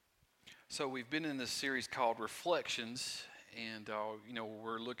So we've been in this series called Reflections, and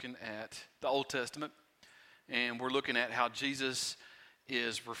we're looking at the Old Testament, and we're looking at how Jesus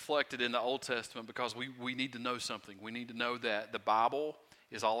is reflected in the Old Testament because we need to know something. We need to know that the Bible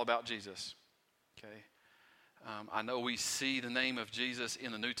is all about Jesus. Okay, I know we see the name of Jesus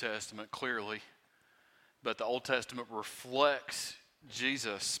in the New Testament clearly, but the Old Testament reflects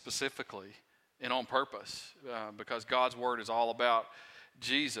Jesus specifically and on purpose because God's Word is all about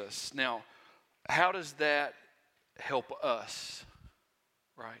Jesus. Now, how does that help us,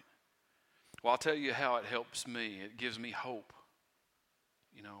 right? Well, I'll tell you how it helps me. It gives me hope.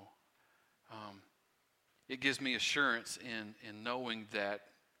 It gives me assurance in knowing that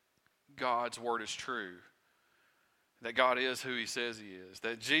God's Word is true, that God is who He says He is,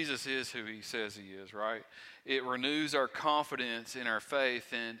 that Jesus is who He says He is, right? It renews our confidence in our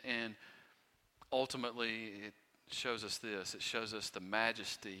faith, and ultimately it shows us this. It shows us the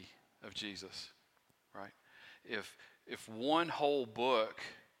majesty of Jesus, right? If one whole book,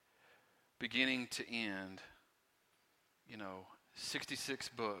 beginning to end, 66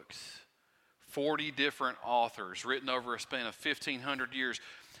 books, 40 different authors written over a span of 1,500 years,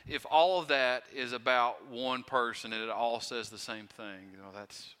 if all of that is about one person and it all says the same thing,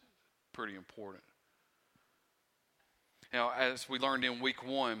 that's pretty important. Now, as we learned in week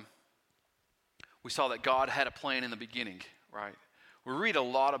 1, we saw that God had a plan in the beginning, right? We read a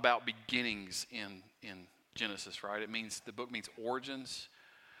lot about beginnings in Genesis, right? The book means origins.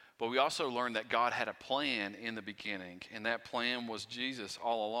 But we also learned that God had a plan in the beginning, and that plan was Jesus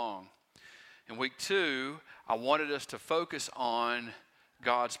all along. In week 2, I wanted us to focus on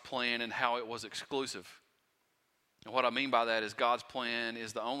God's plan and how it was exclusive. And what I mean by that is God's plan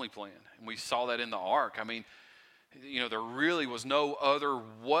is the only plan. And we saw that in the ark. There really was no other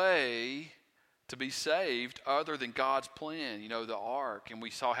way to be saved other than God's plan, the ark. And we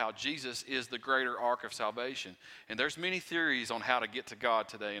saw how Jesus is the greater ark of salvation. And there's many theories on how to get to God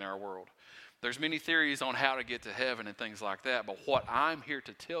today in our world. There's many theories on how to get to heaven and things like that. But what I'm here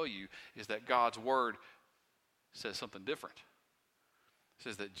to tell you is that God's Word says something different. It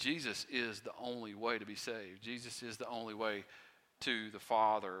says that Jesus is the only way to be saved. Jesus is the only way to the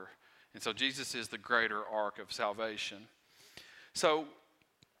Father. And so Jesus is the greater ark of salvation. So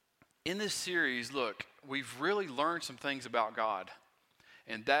in this series, look, we've really learned some things about God.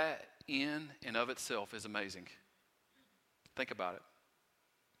 And that in and of itself is amazing. Think about it.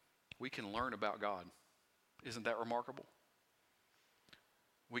 We can learn about God. Isn't that remarkable?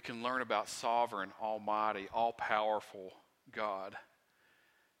 We can learn about sovereign, almighty, all-powerful God.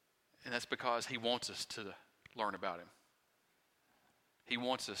 And that's because He wants us to learn about Him. He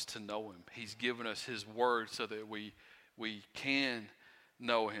wants us to know Him. He's given us His Word so that we can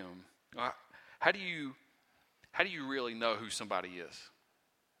know Him. How do you really know who somebody is?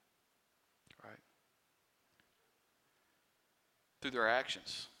 Right? Through their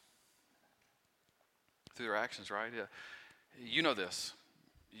actions. Through their actions, right? Yeah. You know this.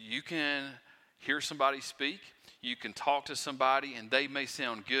 You can hear somebody speak. You can talk to somebody, and they may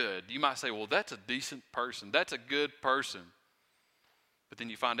sound good. You might say, well, that's a decent person. That's a good person. But then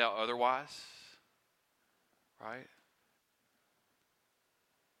you find out otherwise, right?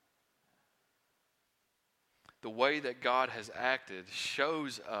 The way that God has acted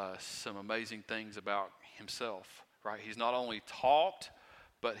shows us some amazing things about Himself, right? He's not only talked,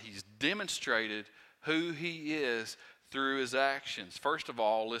 but He's demonstrated who He is through His actions. First of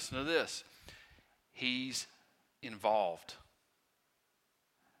all, listen to this. He's involved.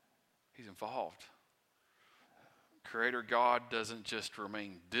 He's involved. Creator God doesn't just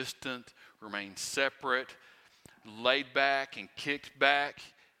remain distant, remain separate, laid back and kicked back,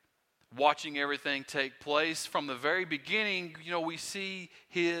 watching everything take place. From the very beginning, we see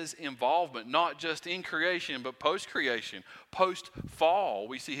His involvement, not just in creation, but post-creation, post-fall.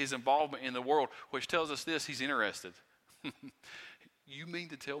 We see His involvement in the world, which tells us this: He's interested. You mean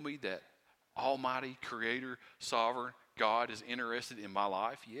to tell me that Almighty, Creator, Sovereign God is interested in my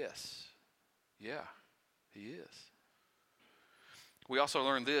life? Yes. Yeah, He is. We also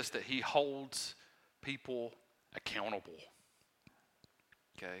learn this, that He holds people accountable.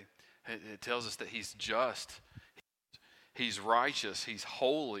 Okay? It tells us that He's just, He's righteous, He's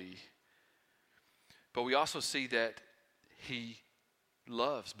holy. But we also see that He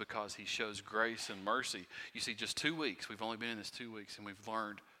loves because He shows grace and mercy. You see, just 2 weeks, we've only been in this 2 weeks, and we've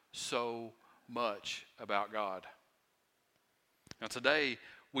learned so much about God. Now today,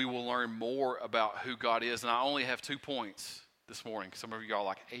 we will learn more about who God is, and I only have 2 points this morning. Some of you are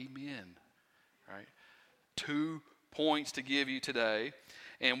like, amen, right? 2 points to give you today.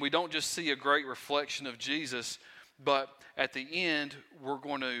 And we don't just see a great reflection of Jesus, But at the end, we're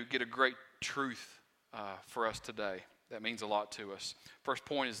going to get a great truth for us today. That means a lot to us. First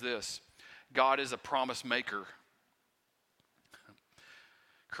point is this: God is a promise maker.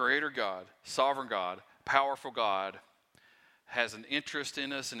 Creator God, sovereign God, powerful God has an interest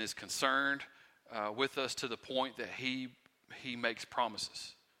in us and is concerned with us to the point that he makes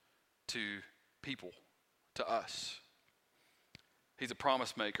promises to people, to us. He's a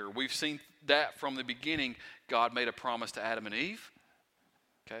promise maker. We've seen that from the beginning. God made a promise to Adam and Eve.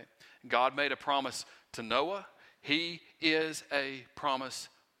 Okay? God made a promise to Noah. He is a promise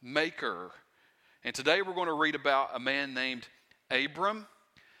maker. And today we're going to read about a man named Abram.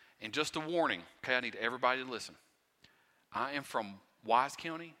 And just a warning, okay, I need everybody to listen. I am from Wise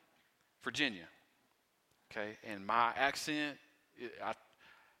County, Virginia. Okay, and my accent,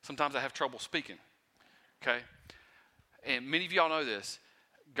 sometimes I have trouble speaking. Okay, and many of y'all know this.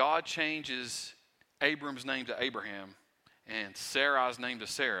 God changes Abram's name to Abraham and Sarai's name to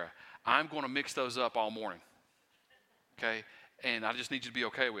Sarah. I'm going to mix those up all morning. Okay, and I just need you to be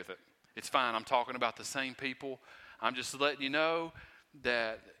okay with it. It's fine. I'm talking about the same people. I'm just letting you know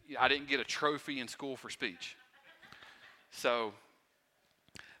that I didn't get a trophy in school for speech. So,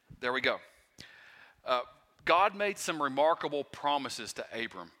 there we go. God made some remarkable promises to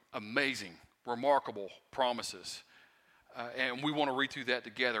Abram. Amazing, remarkable promises. And we want to read through that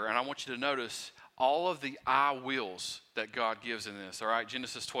together. And I want you to notice all of the I wills that God gives in this. All right,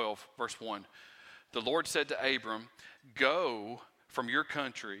 Genesis 12, verse 1. The Lord said to Abram, "Go from your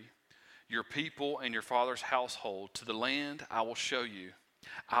country, your people, and your father's household to the land I will show you.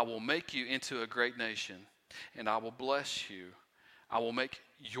 I will make you into a great nation, and I will bless you. I will make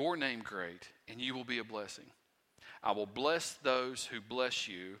your name great, and you will be a blessing. I will bless those who bless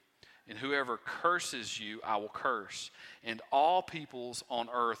you, and whoever curses you, I will curse. And all peoples on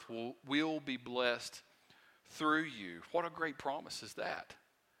earth will be blessed through you." What a great promise is that?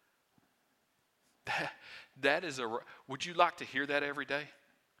 That is would you like to hear that every day?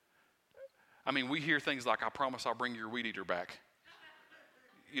 I mean, we hear things like, "I promise I'll bring your weed eater back."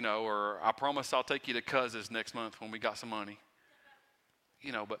 You know, or "I promise I'll take you to Cuz's next month when we got some money."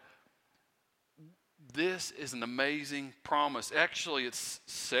 You know, but this is an amazing promise. Actually, it's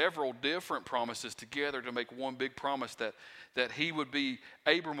several different promises together to make one big promise that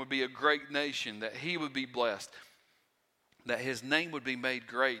Abram would be a great nation, that he would be blessed, that his name would be made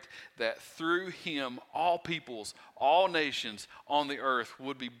great, that through him all peoples, all nations on the earth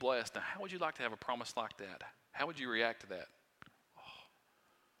would be blessed. Now, how would you like to have a promise like that? How would you react to that?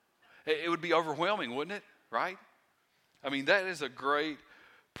 It would be overwhelming, wouldn't it? Right? I mean, that is a great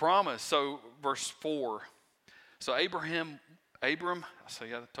promise. So, verse 4. So, Abram, I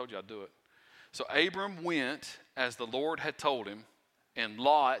told you I'd do it. So, Abram went as the Lord had told him, and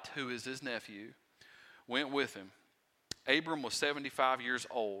Lot, who is his nephew, went with him. Abram was 75 years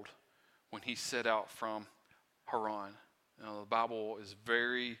old when he set out from Haran. Now, the Bible is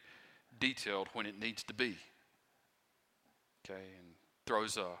very detailed when it needs to be. Okay, and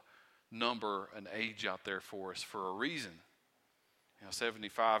throws a number, an age out there for us for a reason.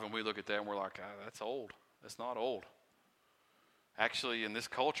 75, and we look at that and we're like, that's old. That's not old. Actually, in this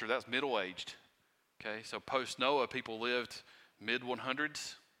culture, that's middle-aged. Okay, so post-Noah, people lived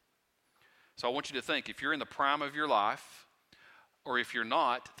mid-100s. So I want you to think, if you're in the prime of your life, or if you're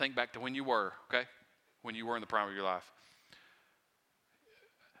not, think back to when you were, okay? When you were in the prime of your life.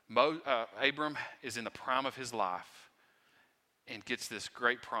 Abram is in the prime of his life and gets this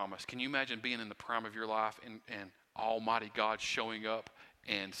great promise. Can you imagine being in the prime of your life and Almighty God showing up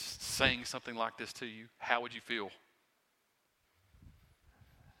and saying something like this to you? How would you feel?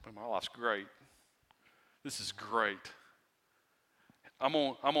 Well, my life's great. This is great. I'm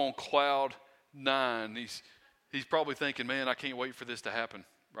on cloud 9. He's probably thinking, man, I can't wait for this to happen,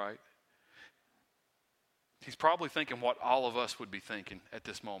 right? He's probably thinking what all of us would be thinking at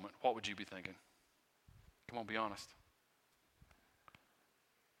this moment. What would you be thinking? Come on, be honest.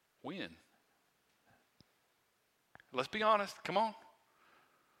 When? Let's be honest. Come on.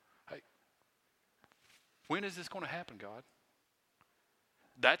 Hey, when is this going to happen, God?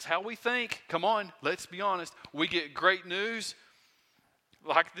 That's how we think. Come on, let's be honest. We get great news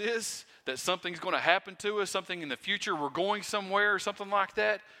like this, that something's going to happen to us, something in the future, we're going somewhere or something like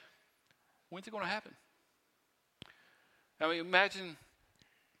that. When's it going to happen? I mean, imagine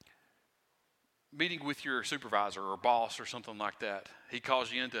meeting with your supervisor or boss or something like that. He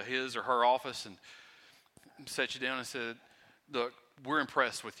calls you into his or her office and sets you down and said, look, we're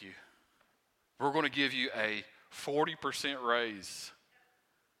impressed with you. We're going to give you a 40% raise.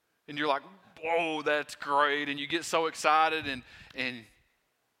 And you're like, whoa, that's great. And you get so excited and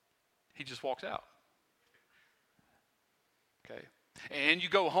he just walks out. Okay. And you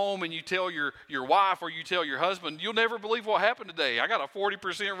go home and you tell your wife or you tell your husband, you'll never believe what happened today. I got a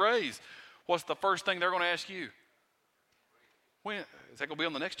 40% raise. What's the first thing they're going to ask you? When is that going to be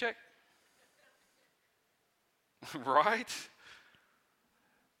on the next check? Right?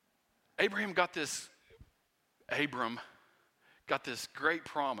 Abram got this great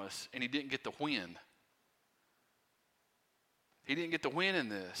promise, and he didn't get the win. He didn't get the win in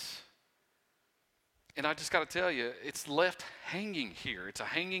this. And I just got to tell you, it's left hanging here. It's a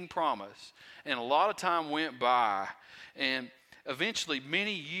hanging promise. And a lot of time went by. And eventually,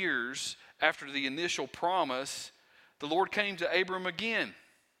 many years after the initial promise, the Lord came to Abram again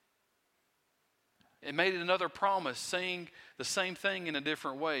and made another promise, saying the same thing in a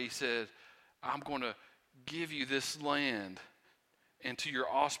different way. He said, I'm going to give you this land and to your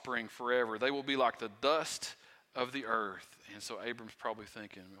offspring forever. They will be like the dust of the earth. And so Abram's probably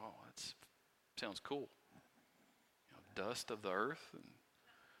thinking, oh, that sounds cool. Dust of the earth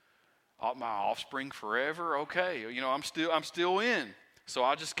and my offspring forever. Okay, I'm still in. So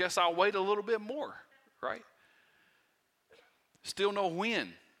I just guess I'll wait a little bit more, right? Still no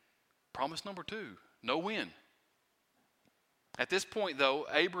win. Promise number 2, no win. At this point, though,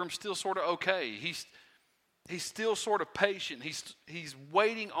 Abram's still sort of okay. He's still sort of patient. He's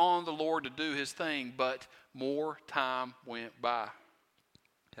waiting on the Lord to do his thing, but more time went by.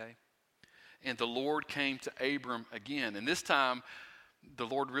 Okay? And the Lord came to Abram again. And this time, the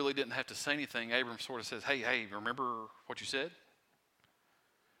Lord really didn't have to say anything. Abram sort of says, hey, remember what you said?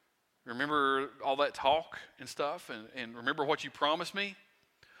 Remember all that talk and stuff? And remember what you promised me?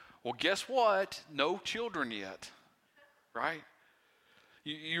 Well, guess what? No children yet. Right?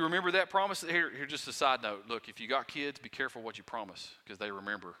 You remember that promise? Here, just a side note. Look, if you got kids, be careful what you promise, because they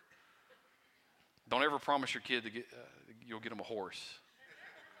remember. Don't ever promise your kid you'll get them a horse.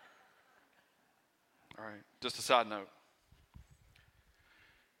 All right, just a side note.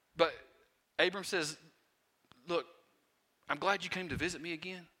 But Abram says, look, I'm glad you came to visit me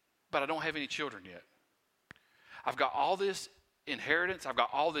again, but I don't have any children yet. I've got all this inheritance. I've got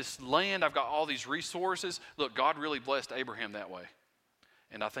all this land. I've got all these resources. Look, God really blessed Abraham that way.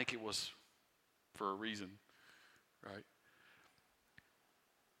 And I think it was for a reason, right?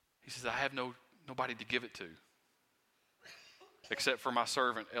 He says, I have nobody to give it to except for my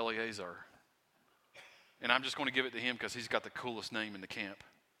servant Eleazar. And I'm just going to give it to him because he's got the coolest name in the camp,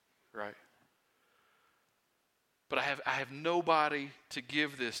 right? But I have nobody to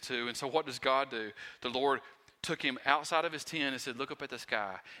give this to. And so what does God do? The Lord took him outside of his tent and said, look up at the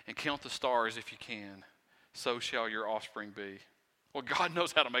sky and count the stars if you can. So shall your offspring be. Well, God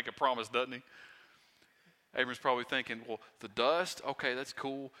knows how to make a promise, doesn't he? Abram's probably thinking, well, the dust, okay, that's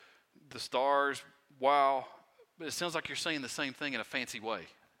cool. The stars, wow. But it sounds like you're saying the same thing in a fancy way.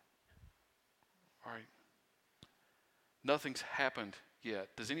 All right. Nothing's happened yet.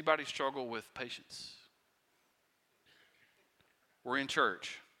 Does anybody struggle with patience? We're in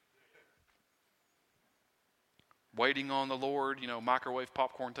church. Waiting on the Lord, microwave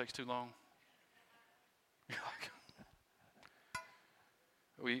popcorn takes too long.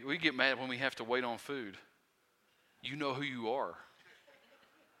 We get mad when we have to wait on food. You know who you are.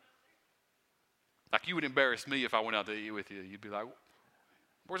 Like you would embarrass me if I went out to eat with you. You'd be like,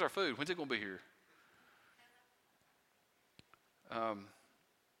 where's our food? When's it going to be here?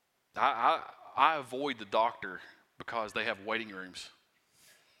 I avoid the doctor because they have waiting rooms.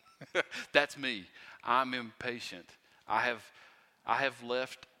 That's me. I'm impatient. I have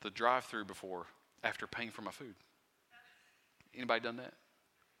left the drive-thru before after paying for my food. Anybody done that?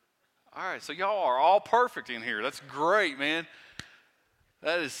 All right, so y'all are all perfect in here. That's great, man.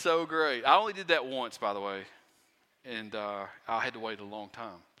 That is so great. I only did that once, by the way, and I had to wait a long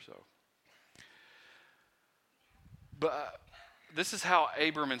time. But this is how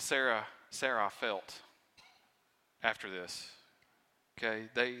Abram and Sarah felt after this. Okay,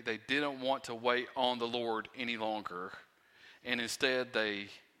 they didn't want to wait on the Lord any longer, and instead they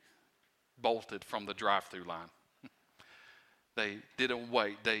bolted from the drive-thru line. They didn't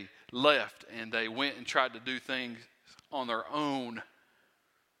wait. They left and they went and tried to do things on their own.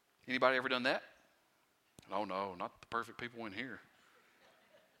 Anybody ever done that? Oh no, not the perfect people in here.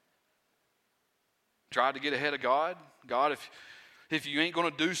 Tried to get ahead of God. God, if you ain't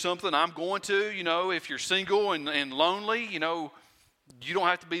going to do something, I'm going to. If you're single and lonely, you don't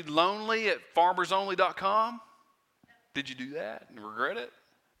have to be lonely at farmersonly.com. Did you do that and regret it?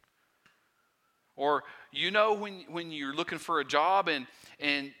 Or when you're looking for a job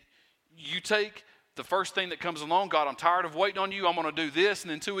and you take the first thing that comes along, God, I'm tired of waiting on you, I'm going to do this,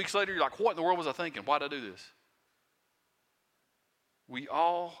 and then 2 weeks later you're like, what in the world was I thinking? Why did I do this? We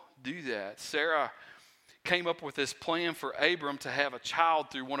all do that. Sarah, came up with this plan for Abram to have a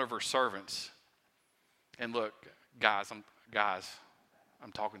child through one of her servants. And look, guys,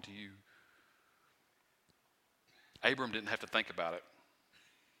 I'm talking to you. Abram didn't have to think about it.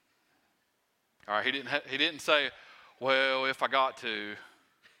 All right, he didn't say, well, if I got to.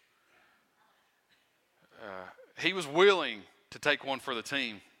 He was willing to take one for the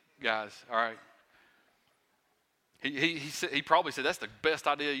team, guys. All right. He probably said, that's the best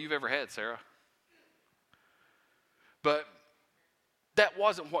idea you've ever had, Sarah. But that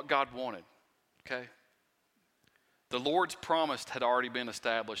wasn't what God wanted, okay? The Lord's promise had already been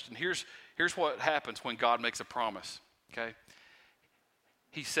established. And here's what happens when God makes a promise, okay?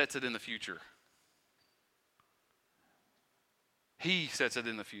 He sets it in the future. He sets it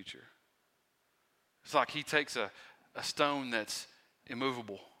in the future. It's like he takes a stone that's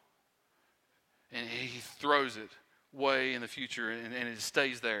immovable and he throws it way in the future and it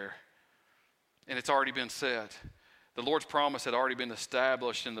stays there. And it's already been set. The Lord's promise had already been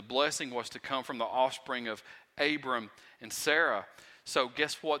established, and the blessing was to come from the offspring of Abram and Sarah. So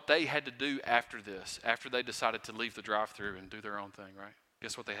guess what they had to do after this, after they decided to leave the drive-thru and do their own thing, right?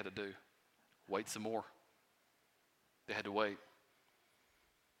 Guess what they had to do? Wait some more. They had to wait.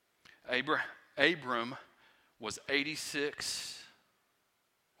 Abram was 86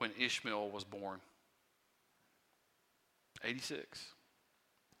 when Ishmael was born. 86.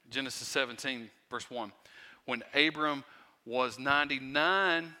 Genesis 17, verse 1. When Abram was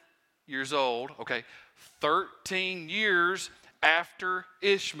 99 years old, 13 years after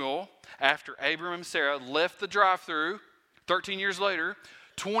Ishmael, after Abram and Sarah left the drive-thru, 13 years later,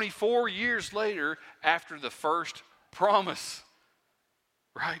 24 years later, after the first promise,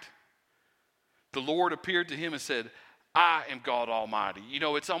 right? The Lord appeared to him and said, I am God Almighty. You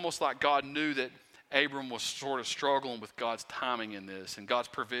know, it's almost like God knew that Abram was sort of struggling with God's timing in this and God's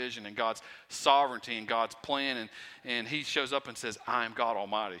provision and God's sovereignty and God's plan. And he shows up and says, I am God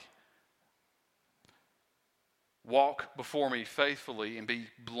Almighty. Walk before me faithfully and be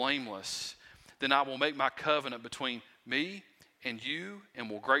blameless. Then I will make my covenant between me and you and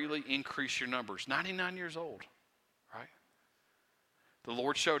will greatly increase your numbers. 99 years old, right? The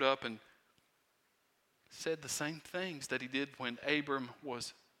Lord showed up and said the same things that he did when Abram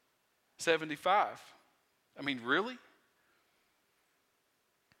was 75. I mean, really?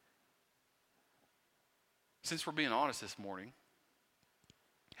 Since we're being honest this morning,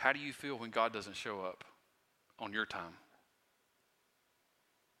 how do you feel when God doesn't show up on your time?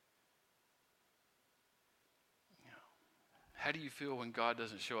 How do you feel when God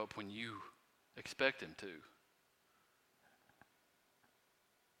doesn't show up when you expect him to?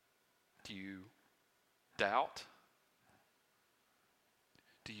 Do you doubt?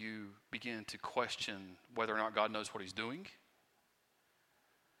 Do you begin to question whether or not God knows what he's doing?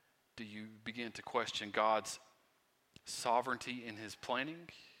 Do you begin to question God's sovereignty in his planning?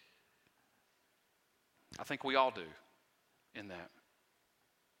 I think we all do in that.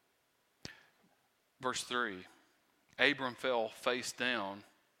 Verse 3, Abram fell face down,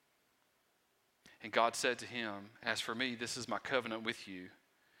 and God said to him, as for me, this is my covenant with you.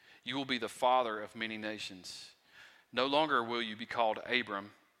 You will be the father of many nations. No longer will you be called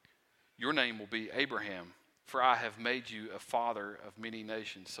Abram. Your name will be Abraham, for I have made you a father of many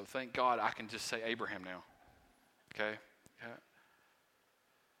nations. So thank God I can just say Abraham now. Okay? Yeah.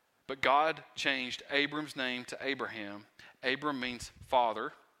 But God changed Abram's name to Abraham. Abram means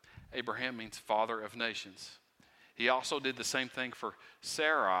father. Abraham means father of nations. He also did the same thing for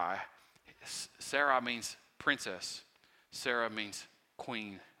Sarai. Sarai means princess. Sarah means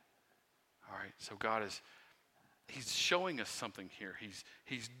queen. All right, so God he's showing us something here.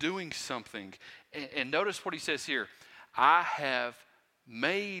 He's doing something. And notice what he says here. I have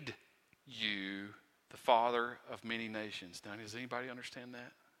made you the father of many nations. Now, does anybody understand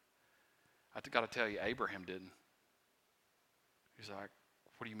that? I've got to tell you, Abraham didn't. He's like,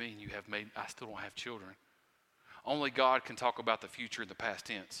 what do you mean you have made, I still don't have children? Only God can talk about the future in the past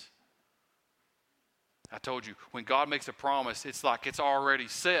tense. I told you, when God makes a promise, it's like it's already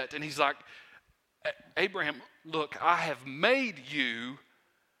set. And he's like, Abraham, look, I have made you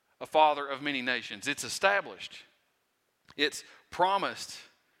a father of many nations. It's established. It's promised.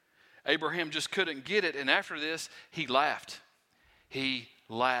 Abraham just couldn't get it. And after this, he laughed. He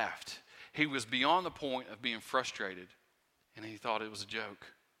laughed. He was beyond the point of being frustrated. And he thought it was a joke.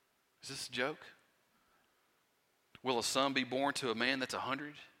 Is this a joke? Will a son be born to a man that's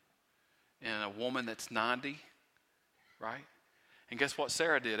 100 and a woman that's 90? Right? And guess what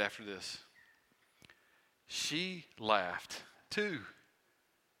Sarah did after this? She laughed too.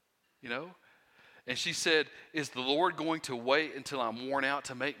 You know? And she said, is the Lord going to wait until I'm worn out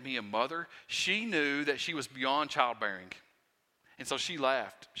to make me a mother? She knew that she was beyond childbearing. And so she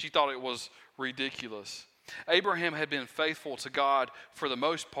laughed. She thought it was ridiculous. Abraham had been faithful to God for the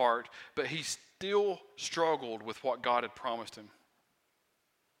most part, but he still struggled with what God had promised him.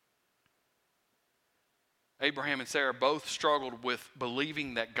 Abraham and Sarah both struggled with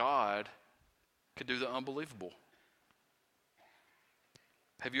believing that God could do the unbelievable.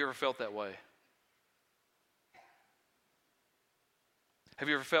 Have you ever felt that way? Have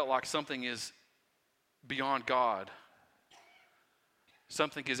you ever felt like something is beyond God?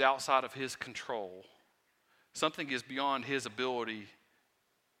 Something is outside of His control. Something is beyond His ability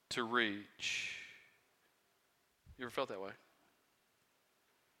to reach. You ever felt that way?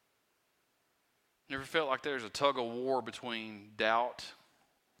 You ever felt like there's a tug of war between doubt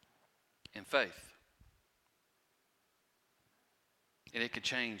and faith? And it could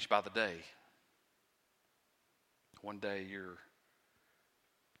change by the day. One day you're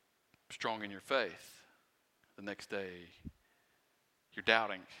strong in your faith. The next day you're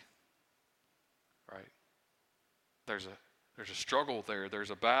doubting. Right? There's a struggle there.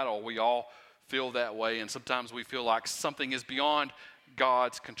 There's a battle. We all feel that way, and sometimes we feel like something is beyond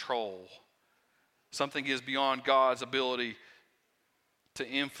God's control. Something is beyond God's ability to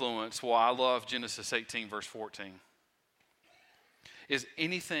influence. Well, I love Genesis 18, verse 14. Is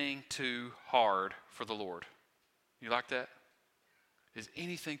anything too hard for the Lord? You like that? Is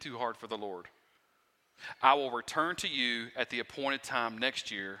anything too hard for the Lord? I will return to you at the appointed time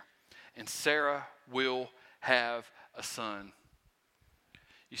next year, and Sarah will have a son.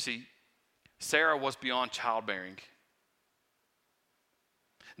 You see, Sarah was beyond childbearing.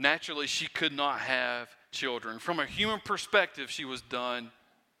 Naturally, she could not have children. From a human perspective, she was done.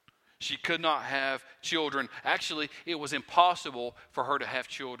 She could not have children. Actually, it was impossible for her to have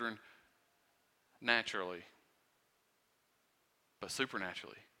children naturally. But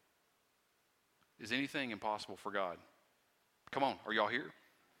supernaturally. Is anything impossible for God? Come on, are y'all here?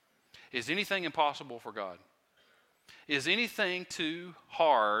 Is anything impossible for God? Is anything too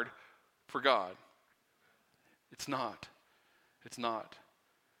hard for God? It's not. It's not.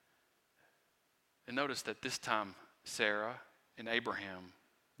 And notice that this time, Sarah and Abraham,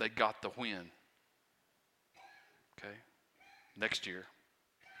 they got the win. Okay? Next year,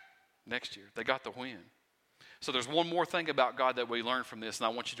 they got the win. So there's one more thing about God that we learn from this, and I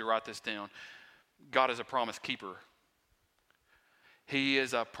want you to write this down. God is a promise keeper. He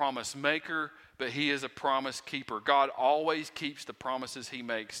is a promise maker, but He is a promise keeper. God always keeps the promises He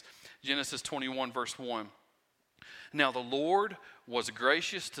makes. Genesis 21, verse 1. Now the Lord was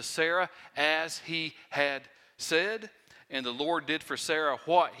gracious to Sarah as He had said, and the Lord did for Sarah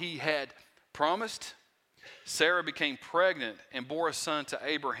what He had promised. Sarah became pregnant and bore a son to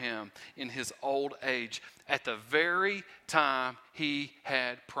Abraham in his old age, at the very time He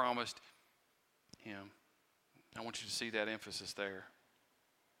had promised him. I want you to see that emphasis there.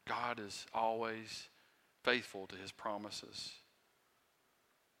 God is always faithful to His promises.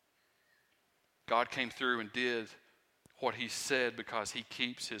 God came through and did what He said because He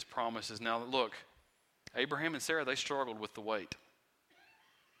keeps His promises. Now look, Abraham and Sarah, they struggled with the wait.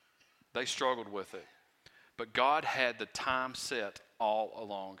 They struggled with it. But God had the time set all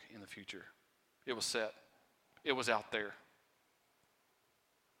along in the future. It was set. It was out there.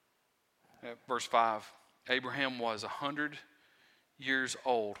 Verse 5, Abraham was 100 years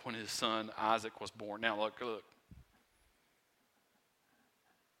old when his son Isaac was born. Now look.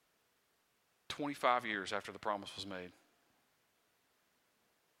 25 years after the promise was made.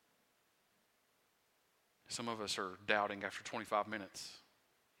 Some of us are doubting after 25 minutes.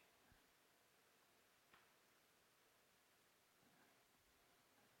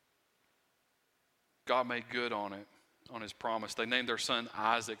 God made good on it, on His promise. They named their son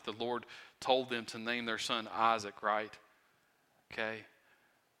Isaac. The Lord told them to name their son Isaac, right? Okay.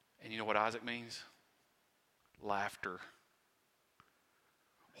 And you know what Isaac means? Laughter.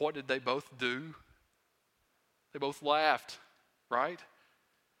 What did they both do? They both laughed, right?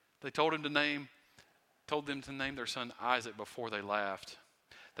 They told them to name their son Isaac before they laughed.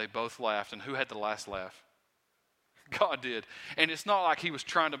 They both laughed. And who had the last laugh? God did. And it's not like He was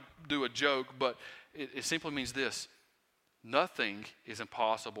trying to do a joke, but it simply means this. Nothing is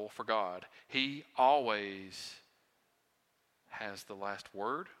impossible for God. He always has the last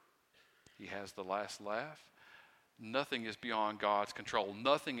word. He has the last laugh. Nothing is beyond God's control.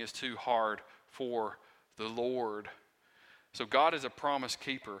 Nothing is too hard for the Lord. So God is a promise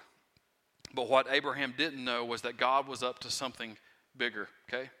keeper. But what Abraham didn't know was that God was up to something bigger,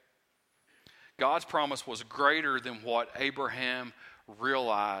 okay? God's promise was greater than what Abraham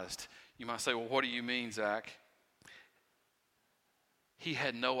realized. You might say, well, what do you mean, Zach? He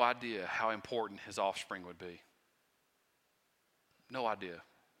had no idea how important his offspring would be. No idea.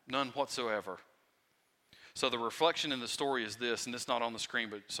 None whatsoever. So the reflection in the story is this, and it's not on the screen,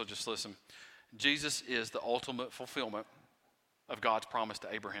 but so just listen. Jesus is the ultimate fulfillment of God's promise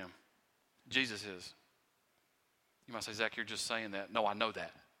to Abraham. Jesus is. You might say, Zach, you're just saying that. No, I know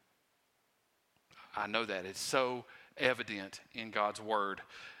that. I know that. It's so evident in God's word.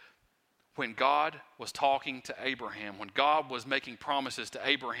 When God was talking to Abraham, when God was making promises to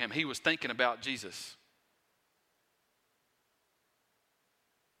Abraham, he was thinking about Jesus.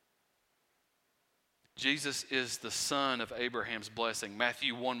 Jesus is the son of Abraham's blessing.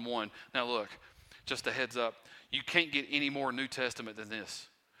 Matthew 1:1. Now look, just a heads up. You can't get any more New Testament than this.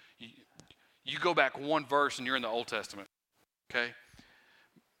 You go back one verse and you're in the Old Testament. Okay?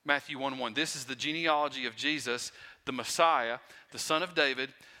 Matthew 1:1. This is the genealogy of Jesus, the Messiah, the son of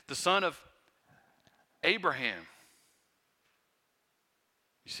David, the son of Abraham.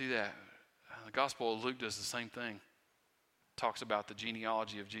 You see that? The Gospel of Luke does the same thing. Talks about the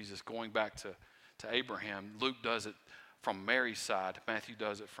genealogy of Jesus going back to Abraham. Luke does it from Mary's side. Matthew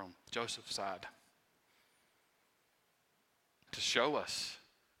does it from Joseph's side. To show us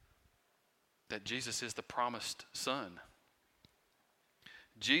that Jesus is the promised son.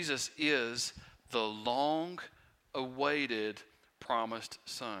 Jesus is the long-awaited promised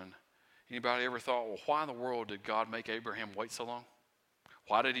son. Anybody ever thought, well, why in the world did God make Abraham wait so long?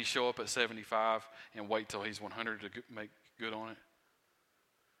 Why did he show up at 75 and wait till he's 100 to make good on it?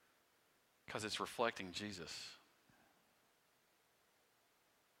 Because it's reflecting Jesus.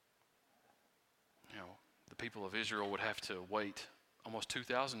 You know, the people of Israel would have to wait almost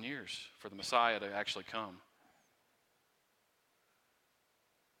 2,000 years for the Messiah to actually come.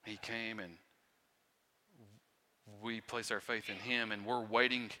 He came and we place our faith in him, and we're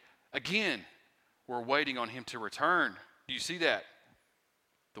waiting again. We're waiting on him to return. Do you see that?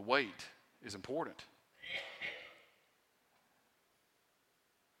 The wait is important.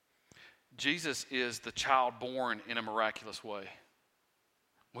 Jesus is the child born in a miraculous way.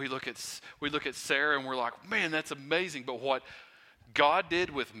 We look at Sarah and we're like, man, that's amazing. But what God did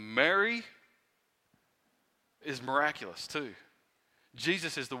with Mary is miraculous too.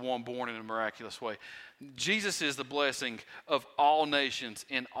 Jesus is the one born in a miraculous way. Jesus is the blessing of all nations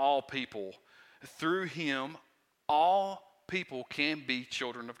and all people. Through him, all people can be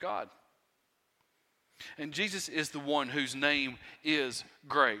children of God. And Jesus is the one whose name is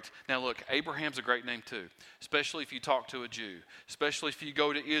great. Now look, Abraham's a great name too, especially if you talk to a Jew, especially if you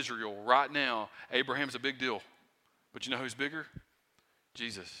go to Israel right now. Abraham's a big deal. But you know who's bigger?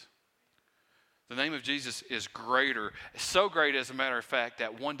 Jesus. The name of Jesus is greater, so great as a matter of fact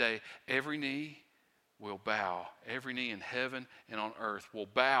that one day every knee will bow. Every knee in heaven and on earth will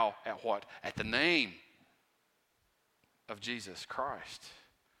bow at what? At the name of Jesus Christ.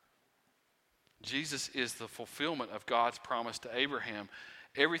 Jesus is the fulfillment of God's promise to Abraham.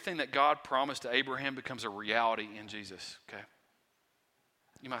 Everything that God promised to Abraham becomes a reality in Jesus, okay?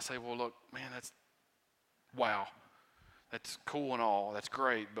 You might say, well, look, man, wow. That's cool and all. That's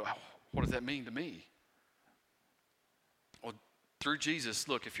great, but what does that mean to me? Well, through Jesus,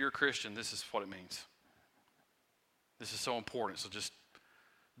 look, if you're a Christian, this is what it means. This is so important, so just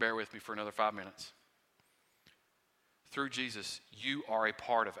bear with me for another 5 minutes. Through Jesus, you are a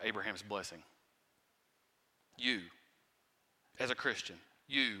part of Abraham's blessing. You, as a Christian,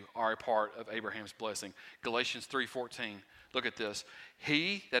 you are a part of Abraham's blessing. Galatians 3:14, look at this.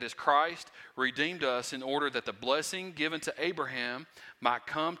 He, that is Christ, redeemed us in order that the blessing given to Abraham might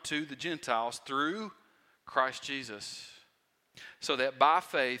come to the Gentiles through Christ Jesus, so that by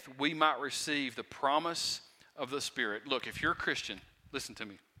faith we might receive the promise of the Spirit. Look, if you're a Christian, listen to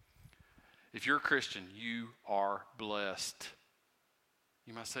me. If you're a Christian, you are blessed.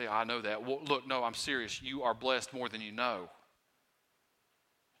 You might say, I know that. Well, look, no, I'm serious. You are blessed more than you know.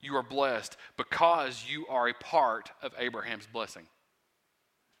 You are blessed because you are a part of Abraham's blessing.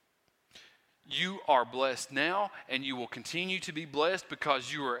 You are blessed now, and you will continue to be blessed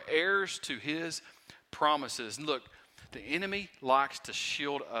because you are heirs to his promises. And look, the enemy likes to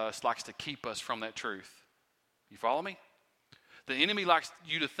shield us, likes to keep us from that truth. You follow me? The enemy likes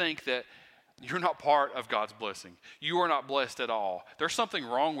you to think that you're not part of God's blessing. You are not blessed at all. There's something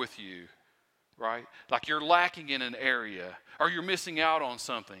wrong with you, right? Like you're lacking in an area, or you're missing out on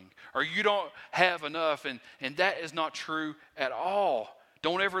something, or you don't have enough, and that is not true at all.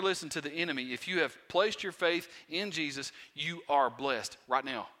 Don't ever listen to the enemy. If you have placed your faith in Jesus, you are blessed. Right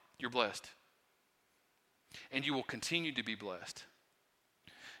now, you're blessed. And you will continue to be blessed.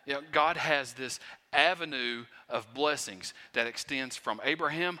 You know, God has this avenue of blessings that extends from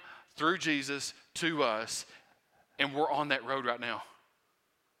Abraham through Jesus to us, and we're on that road right now.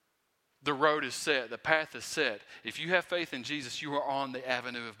 The road is set. The path is set. If you have faith in Jesus, you are on the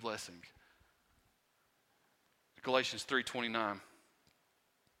avenue of blessing. Galatians 3:29.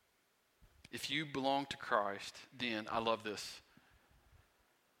 If you belong to Christ, then, I love this,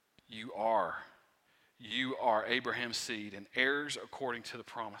 you are Abraham's seed and heirs according to the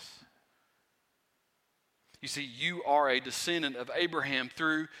promise. You see, you are a descendant of Abraham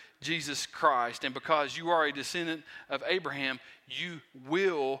through Jesus Christ. And because you are a descendant of Abraham, you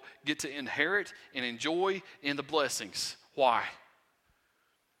will get to inherit and enjoy in the blessings. Why?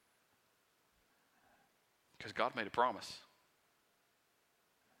 Because God made a promise.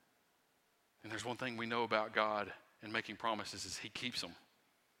 And there's one thing we know about God and making promises is he keeps them.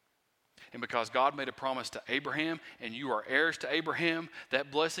 And because God made a promise to Abraham and you are heirs to Abraham,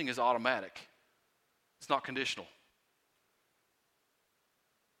 that blessing is automatic. It's not conditional.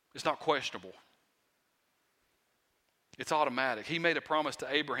 It's not questionable. It's automatic. He made a promise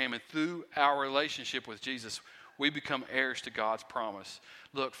to Abraham, and through our relationship with Jesus, we become heirs to God's promise.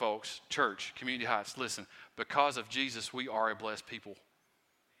 Look, folks, church, Community Heights, listen, because of Jesus, we are a blessed people.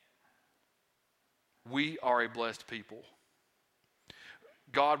 We are a blessed people.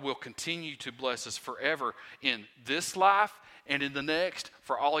 God will continue to bless us forever in this life and in the next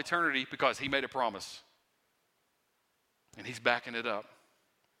for all eternity because he made a promise. And he's backing it up.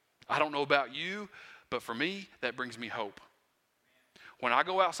 I don't know about you, but for me, that brings me hope. When I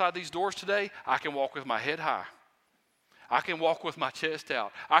go outside these doors today, I can walk with my head high. I can walk with my chest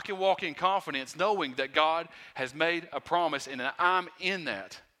out. I can walk in confidence knowing that God has made a promise and that I'm in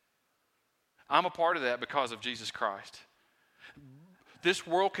that. I'm a part of that because of Jesus Christ. This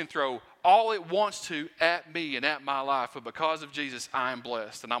world can throw all it wants to at me and at my life, but because of Jesus, I am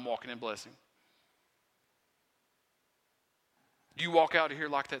blessed and I'm walking in blessing. You walk out of here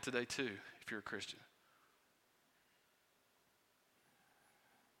like that today too, if you're a Christian.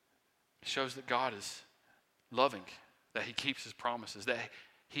 It shows that God is loving, that he keeps his promises, that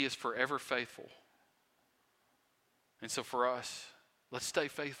he is forever faithful. And so for us, let's stay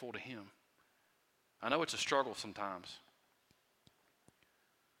faithful to him. I know it's a struggle sometimes.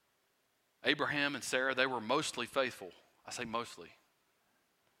 Abraham and Sarah, they were mostly faithful. I say mostly.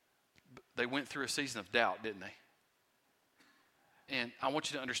 They went through a season of doubt, didn't they? And I want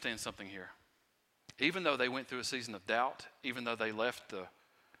you to understand something here. Even though they went through a season of doubt, even though they left the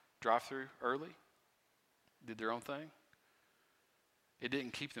drive-thru early, did their own thing, it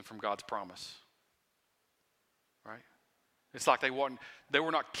didn't keep them from God's promise. Right? It's like they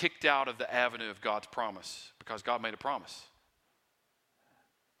were not kicked out of the avenue of God's promise because God made a promise.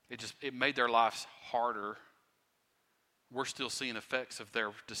 It made their lives harder. We're still seeing effects of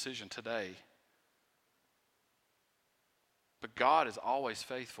their decision today. But God is always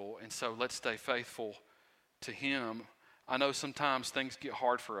faithful, and so let's stay faithful to him. I know sometimes things get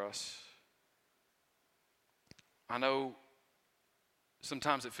hard for us. I know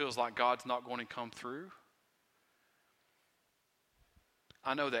sometimes it feels like God's not going to come through.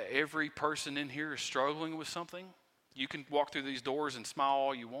 I know that every person in here is struggling with something. You can walk through these doors and smile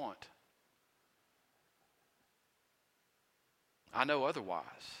all you want. I know otherwise.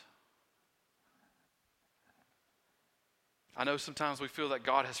 I know sometimes we feel that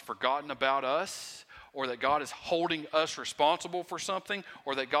God has forgotten about us, or that God is holding us responsible for something,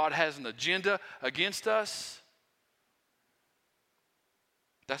 or that God has an agenda against us.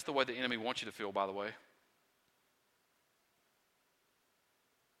 That's the way the enemy wants you to feel, by the way.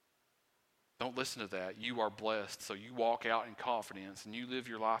 Don't listen to that. You are blessed, so you walk out in confidence and you live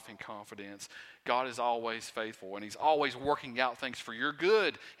your life in confidence. God is always faithful, and he's always working out things for your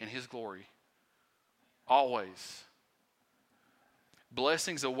good and his glory. Always.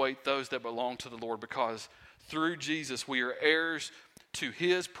 Blessings await those that belong to the Lord because through Jesus we are heirs to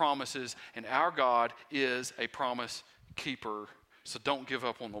his promises, and our God is a promise keeper. So don't give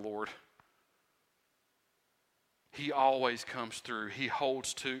up on the Lord. He always comes through. He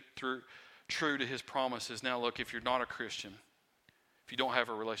holds true to his promises. Now look, if you're not a Christian, if you don't have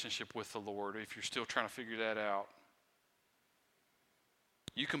a relationship with the Lord, if you're still trying to figure that out,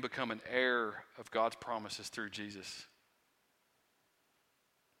 you can become an heir of God's promises through Jesus.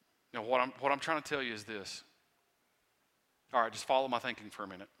 Now, what I'm trying to tell you is this. All right, just follow my thinking for a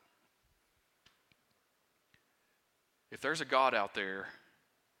minute. If there's a God out there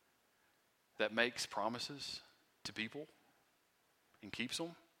that makes promises to people and keeps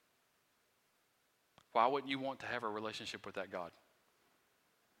them, why wouldn't you want to have a relationship with that God?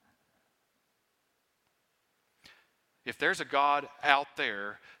 If there's a God out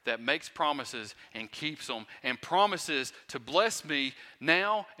there that makes promises and keeps them and promises to bless me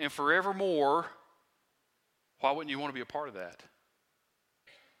now and forevermore, why wouldn't you want to be a part of that?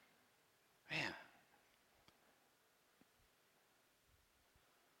 Man.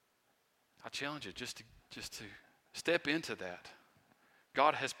 I challenge you just to step into that.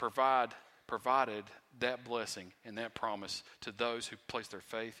 God has provided that blessing and that promise to those who place their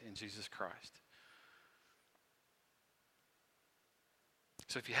faith in Jesus Christ.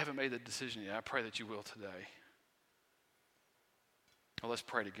 So if you haven't made that decision yet, I pray that you will today. Well, let's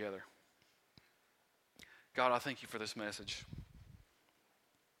pray together. God, I thank you for this message.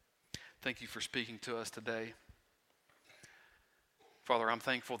 Thank you for speaking to us today. Father, I'm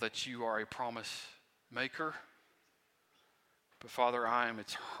thankful that you are a promise maker. But Father, I am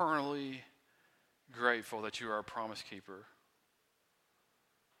eternally grateful that you are a promise keeper.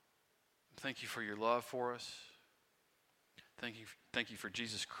 Thank you for your love for us. Thank you for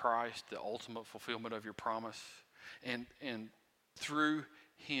Jesus Christ, the ultimate fulfillment of your promise. And through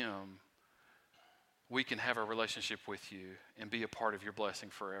him, we can have a relationship with you and be a part of your blessing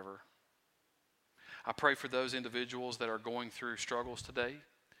forever. I pray for those individuals that are going through struggles today,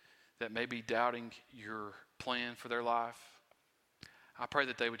 that may be doubting your plan for their life. I pray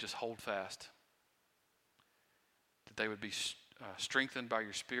that they would just hold fast, that they would be strengthened by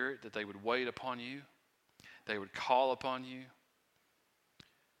your Spirit, that they would wait upon you, they would call upon you.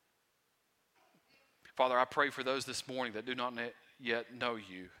 Father, I pray for those this morning that do not yet know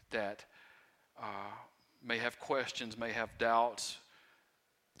you, that may have questions, may have doubts.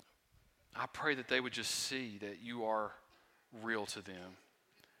 I pray that they would just see that you are real to them,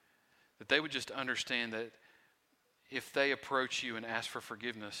 that they would just understand that if they approach you and ask for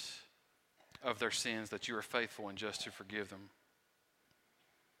forgiveness of their sins, that you are faithful and just to forgive them.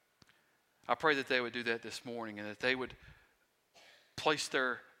 I pray that they would do that this morning and that they would place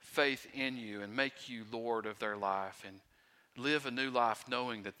their faith in you and make you Lord of their life and live a new life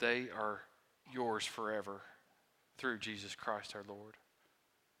knowing that they are yours forever through Jesus Christ our Lord.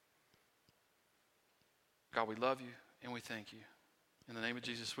 God, we love you and we thank you. In the name of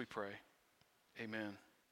Jesus we pray. Amen.